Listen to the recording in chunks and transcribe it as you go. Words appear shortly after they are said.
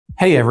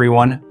Hey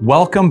everyone,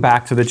 welcome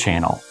back to the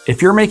channel.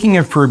 If you're making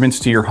improvements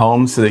to your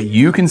home so that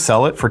you can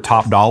sell it for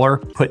top dollar,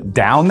 put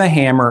down the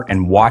hammer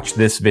and watch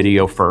this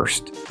video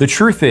first. The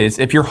truth is,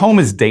 if your home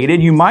is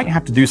dated, you might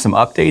have to do some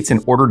updates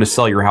in order to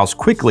sell your house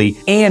quickly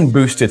and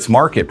boost its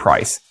market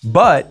price.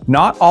 But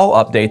not all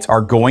updates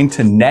are going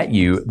to net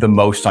you the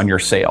most on your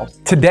sale.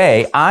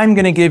 Today, I'm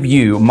going to give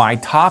you my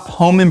top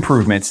home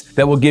improvements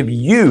that will give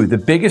you the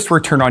biggest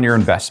return on your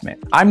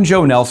investment. I'm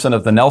Joe Nelson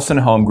of the Nelson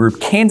Home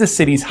Group, Kansas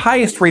City's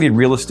highest rated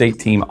real estate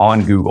team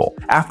on Google.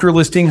 After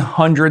listing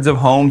hundreds of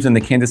homes in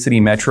the Kansas City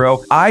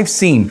metro, I've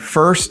seen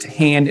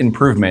first-hand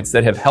improvements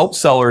that have helped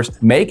sellers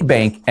make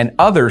bank and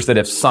others that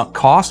have sunk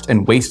cost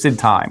and wasted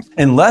time.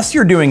 Unless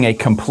you're doing a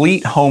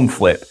complete home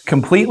flip,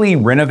 completely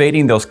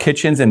renovating those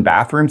kitchens and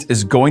bathrooms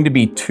is going to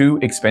be too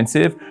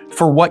expensive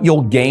for what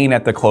you'll gain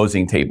at the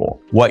closing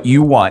table. What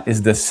you want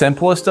is the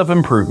simplest of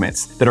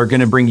improvements that are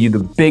going to bring you the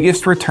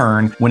biggest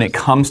return when it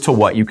comes to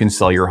what you can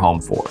sell your home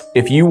for.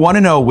 If you want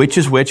to know which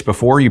is which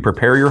before you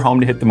prepare your home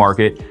to hit the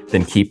market,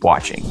 then keep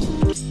watching.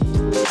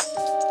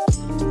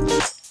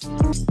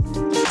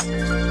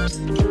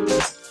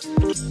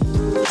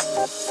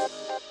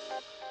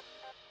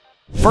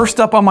 First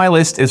up on my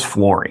list is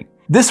flooring.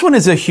 This one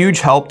is a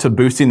huge help to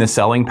boosting the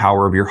selling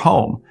power of your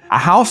home. A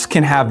house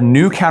can have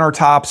new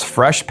countertops,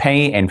 fresh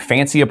paint, and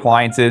fancy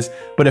appliances,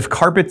 but if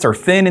carpets are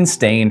thin and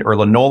stained or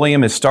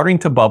linoleum is starting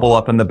to bubble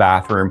up in the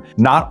bathroom,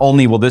 not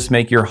only will this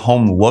make your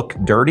home look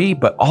dirty,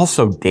 but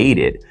also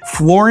dated.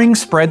 Flooring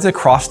spreads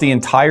across the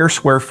entire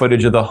square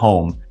footage of the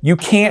home. You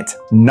can't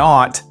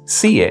not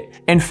see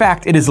it. In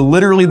fact, it is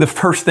literally the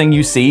first thing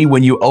you see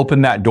when you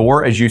open that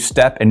door as you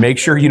step, and make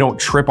sure you don't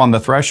trip on the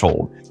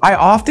threshold. I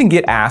often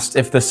get asked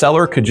if the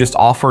seller could just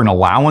offer an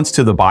allowance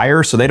to the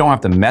buyer so they don't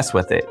have to mess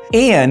with it,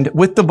 and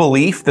with the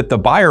belief that the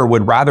buyer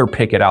would rather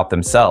pick it out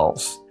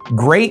themselves.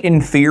 Great in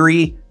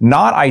theory,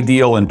 not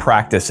ideal in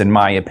practice in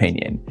my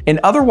opinion. An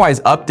otherwise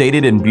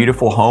updated and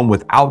beautiful home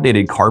with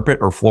outdated carpet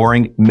or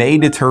flooring may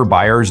deter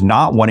buyers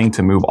not wanting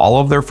to move all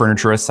of their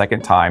furniture a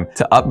second time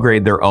to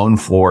upgrade their own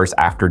floors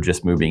after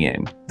just moving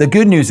in. The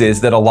good news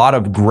is that a lot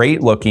of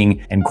great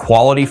looking and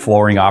quality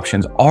flooring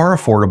options are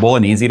affordable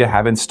and easy to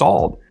have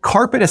installed.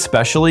 Carpet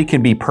especially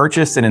can be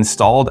purchased and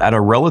installed at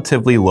a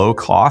relatively low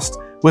cost,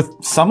 with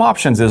some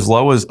options as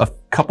low as a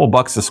couple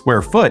bucks a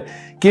square foot,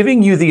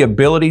 giving you the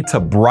ability to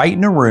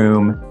brighten a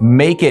room,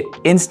 make it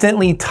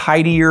instantly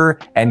tidier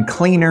and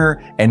cleaner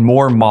and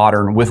more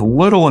modern with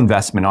little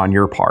investment on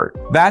your part.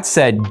 That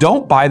said,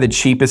 don't buy the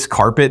cheapest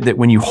carpet that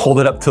when you hold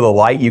it up to the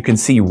light, you can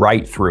see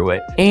right through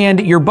it.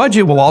 And your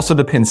budget will also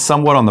depend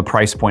somewhat on the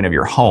price point of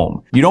your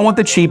home. You don't want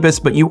the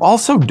cheapest, but you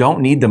also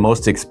don't need the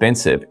most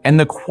expensive. And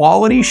the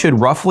quality should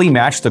roughly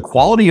match the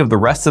quality of the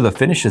rest of the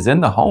finishes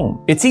in the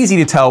home. It's easy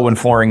to tell when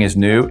flooring is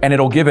new, and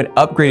it'll give an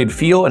upgraded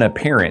feel and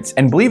appearance,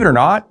 and believe it or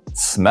not,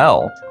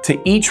 smell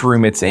to each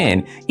room it's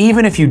in,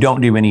 even if you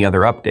don't do any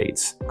other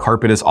updates.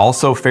 Carpet is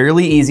also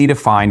fairly easy to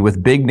find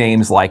with big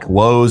names like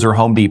Lowe's or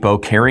Home Depot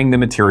carrying the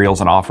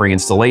materials and offering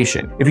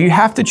installation. If you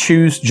have to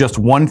choose just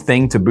one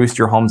thing to boost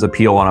your home's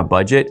appeal on a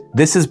budget,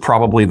 this is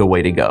probably the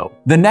way to go.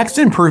 The next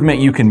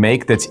improvement you can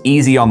make that's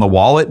easy on the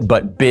wallet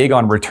but big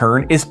on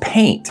return is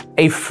paint.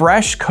 A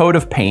fresh coat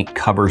of paint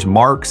covers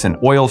marks and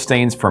oil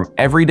stains from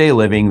everyday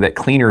living that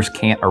cleaners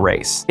can't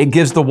erase. It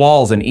gives the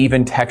walls an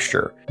even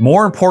texture.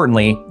 More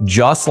importantly,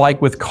 just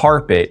like with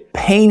carpet,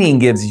 painting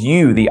gives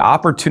you the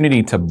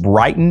opportunity to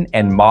brighten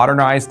and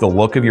modernize the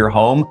look of your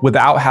home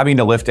without having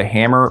to lift a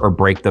hammer or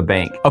break the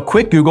bank. A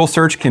quick Google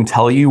search can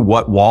tell you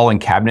what wall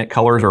and cabinet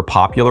colors are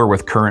popular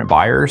with current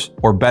buyers,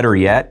 or better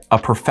yet, a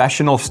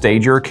professional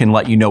stager can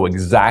let you know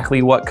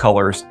exactly what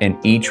colors in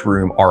each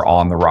room are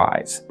on the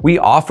rise. We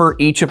offer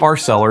each of our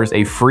sellers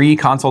a free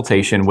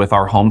consultation with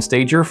our home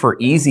stager for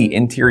easy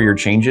interior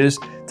changes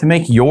to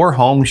make your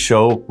home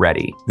show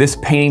ready. This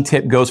painting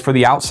tip goes for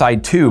the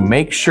outside too.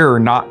 Make sure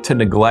not to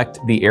neglect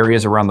the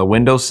areas around the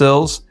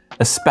windowsills,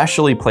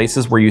 especially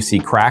places where you see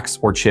cracks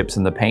or chips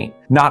in the paint.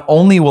 Not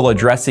only will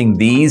addressing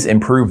these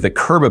improve the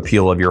curb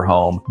appeal of your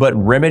home, but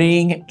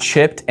remedying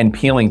chipped and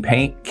peeling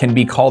paint can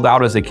be called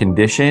out as a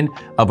condition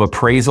of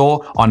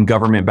appraisal on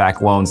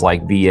government-backed loans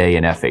like VA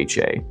and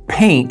FHA.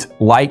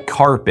 Paint, like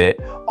carpet,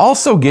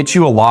 also gets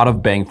you a lot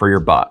of bang for your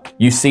buck.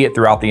 You see it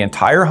throughout the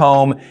entire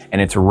home,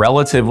 and it's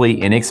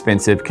relatively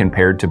inexpensive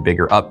compared to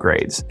bigger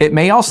upgrades. It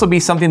may also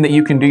be something that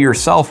you can do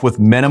yourself with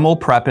minimal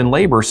prep and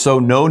labor, so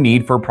no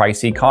need for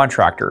pricey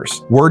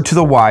contractors. Word to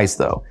the wise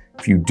though,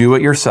 if you do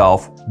it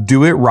yourself,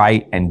 do it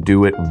right and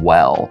do it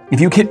well.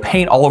 If you get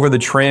paint all over the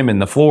trim and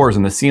the floors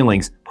and the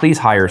ceilings, please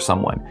hire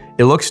someone.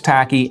 It looks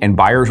tacky and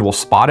buyers will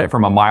spot it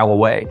from a mile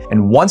away.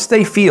 And once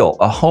they feel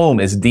a home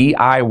is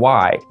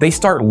DIY, they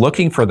start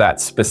looking for that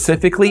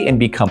specifically and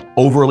become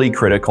overly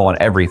critical on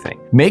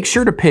everything. Make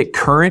sure to pick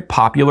current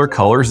popular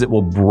colors that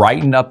will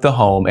brighten up the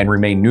home and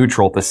remain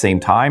neutral at the same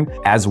time,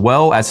 as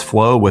well as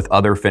flow with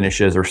other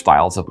finishes or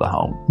styles of the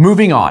home.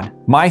 Moving on,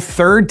 my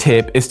third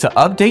tip is to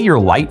update your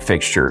light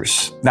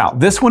fixtures. Now,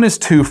 this one is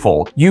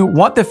twofold. You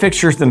want the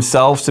fixtures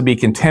themselves to be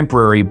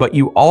contemporary, but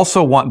you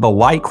also want the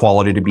light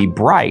quality to be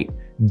bright.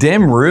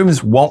 Dim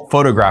rooms won't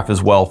photograph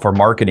as well for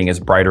marketing as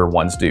brighter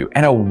ones do,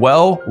 and a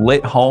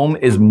well-lit home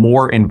is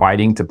more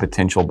inviting to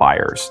potential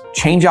buyers.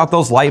 Change out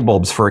those light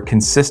bulbs for a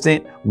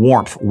consistent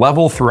warmth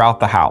level throughout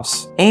the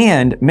house.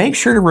 And make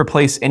sure to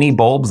replace any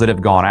bulbs that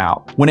have gone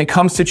out. When it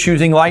comes to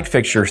choosing light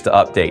fixtures to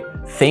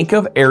update, think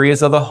of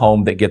areas of the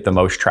home that get the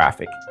most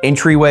traffic.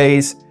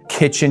 Entryways,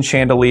 kitchen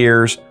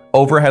chandeliers,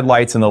 overhead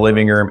lights in the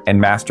living room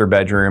and master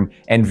bedroom,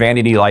 and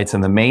vanity lights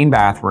in the main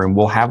bathroom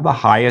will have the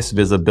highest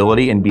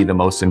visibility and be the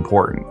most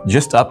important.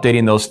 Just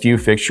updating those few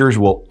fixtures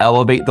will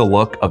elevate the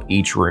look of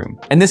each room.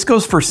 And this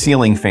goes for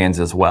ceiling fans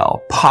as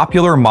well.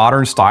 Popular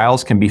modern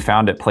styles can be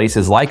found at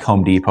places like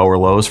Home Depot or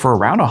Lowe's for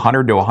around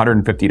 $100 to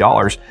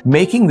 $150,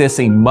 making this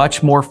a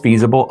much more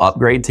feasible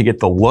upgrade to get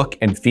the look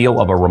and feel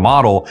of a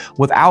remodel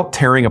without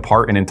tearing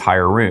apart an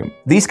entire room.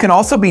 These can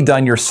also be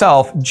done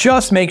yourself.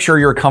 Just make sure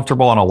you're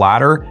comfortable on a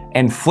ladder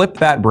and flip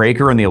that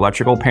breaker in the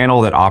electrical panel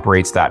that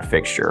operates that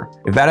fixture.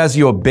 If that has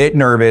you a bit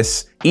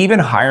nervous, even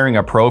hiring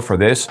a pro for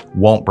this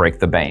won't break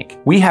the bank.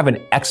 We have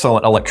an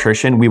excellent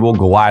electrician we will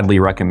gladly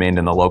recommend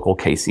in the local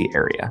KC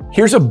area.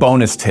 Here's a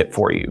bonus tip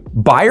for you.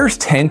 Buyers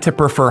tend to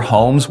prefer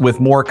homes with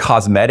more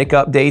cosmetic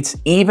updates,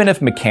 even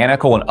if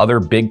mechanical and other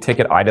big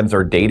ticket items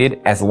are dated,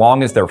 as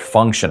long as they're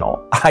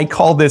functional. I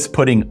call this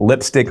putting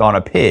lipstick on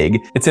a pig.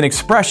 It's an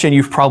expression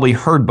you've probably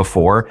heard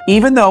before,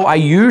 even though I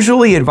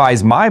usually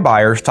advise my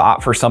buyers to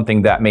opt for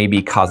something that may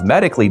be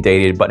cosmetically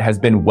dated but has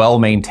been well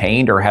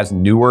maintained or has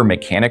newer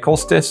mechanical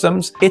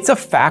systems. It's a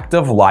fact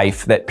of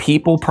life that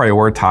people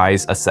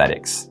prioritize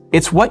aesthetics.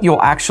 It's what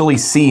you'll actually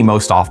see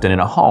most often in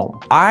a home.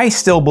 I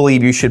still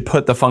believe you should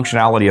put the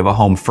functionality of a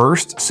home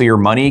first so your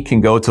money can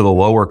go to the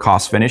lower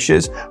cost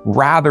finishes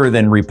rather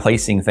than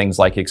replacing things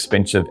like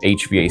expensive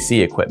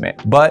HVAC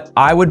equipment. But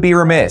I would be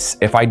remiss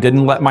if I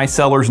didn't let my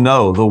sellers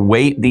know the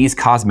weight these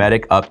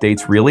cosmetic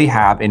updates really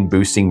have in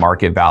boosting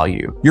market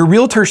value. Your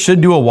realtor should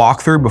do a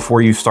walkthrough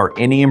before you start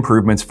any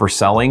improvements for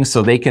selling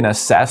so they can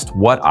assess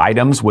what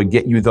items would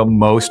get you the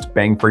most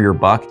bang for your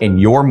buck in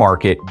your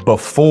market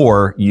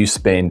before you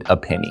spend a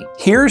penny.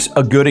 Here's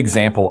a good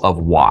example of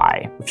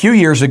why. A few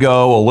years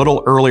ago, a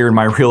little earlier in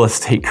my real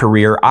estate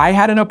career, I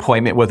had an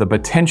appointment with a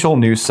potential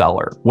new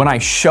seller. When I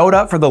showed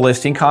up for the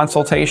listing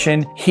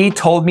consultation, he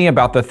told me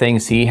about the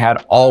things he had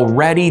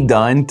already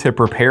done to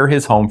prepare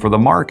his home for the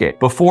market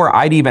before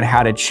I'd even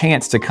had a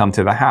chance to come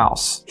to the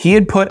house. He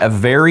had put a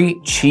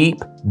very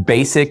cheap,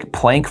 basic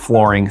plank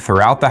flooring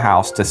throughout the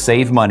house to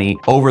save money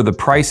over the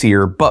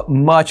pricier but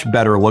much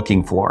better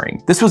looking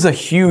flooring. This was a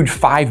huge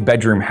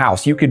 5-bedroom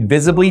house. You could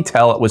visibly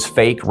tell it was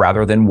fake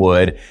rather than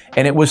wood,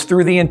 and it was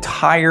through the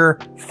entire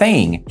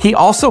thing. He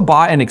also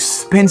bought an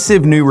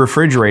expensive new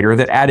refrigerator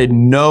that added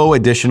no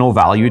additional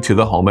value to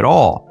the home at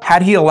all.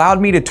 Had he allowed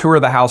me to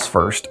tour the house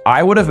first,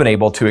 I would have been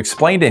able to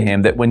explain to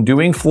him that when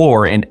doing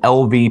floor in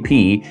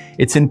LVP,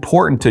 it's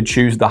important to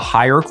choose the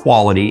higher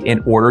quality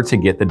in order to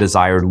get the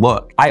desired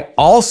look. I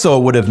also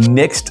would have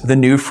nixed the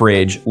new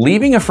fridge.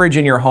 Leaving a fridge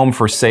in your home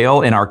for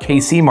sale, in our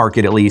KC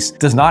market at least,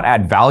 does not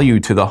add value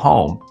to the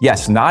home.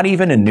 Yes, not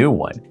even a new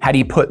one. Had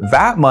he put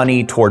that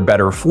money toward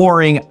better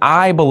flooring,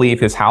 I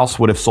believe his house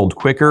would have sold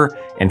quicker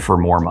and for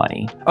more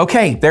money.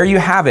 Okay, there you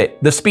have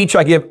it. The speech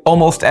I give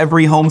almost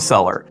every home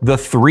seller. The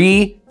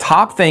 3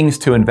 top things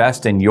to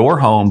invest in your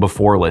home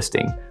before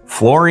listing: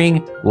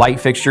 flooring, light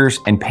fixtures,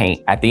 and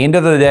paint. At the end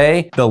of the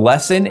day, the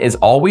lesson is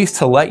always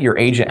to let your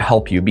agent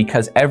help you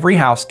because every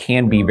house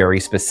can be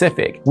very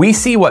specific. We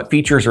see what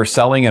features are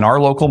selling in our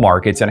local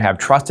markets and have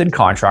trusted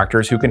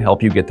contractors who can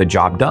help you get the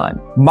job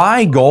done.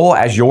 My goal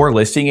as your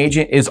listing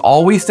agent is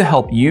always to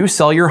help you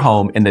sell your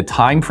home in the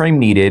time frame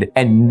needed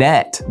and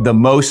net the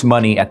most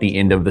money at the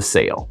end of the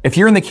sale. If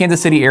you're in the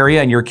Kansas City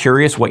area and you're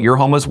curious what your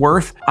home is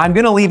worth, I'm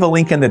gonna leave a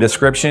link in the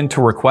description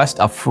to request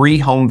a free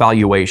home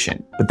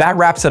valuation. But that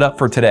wraps it up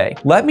for today.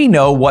 Let me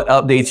know what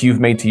updates you've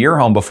made to your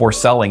home before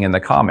selling in the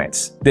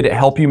comments. Did it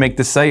help you make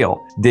the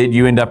sale? Did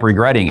you end up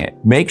regretting it?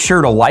 Make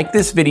sure to like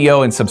this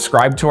video and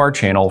subscribe to our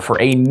channel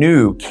for a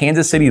new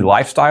Kansas City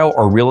lifestyle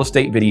or real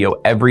estate video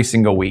every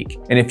single week.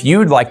 And if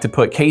you'd like to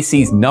put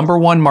KC's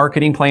 #1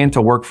 marketing plan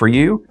to work for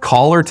you,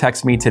 call or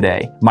text me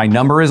today. My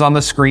number is on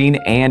the screen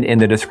and in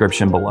the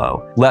description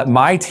below. Let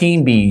my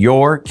team be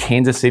your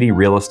Kansas City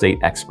real estate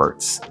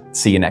experts.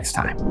 See you next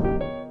time.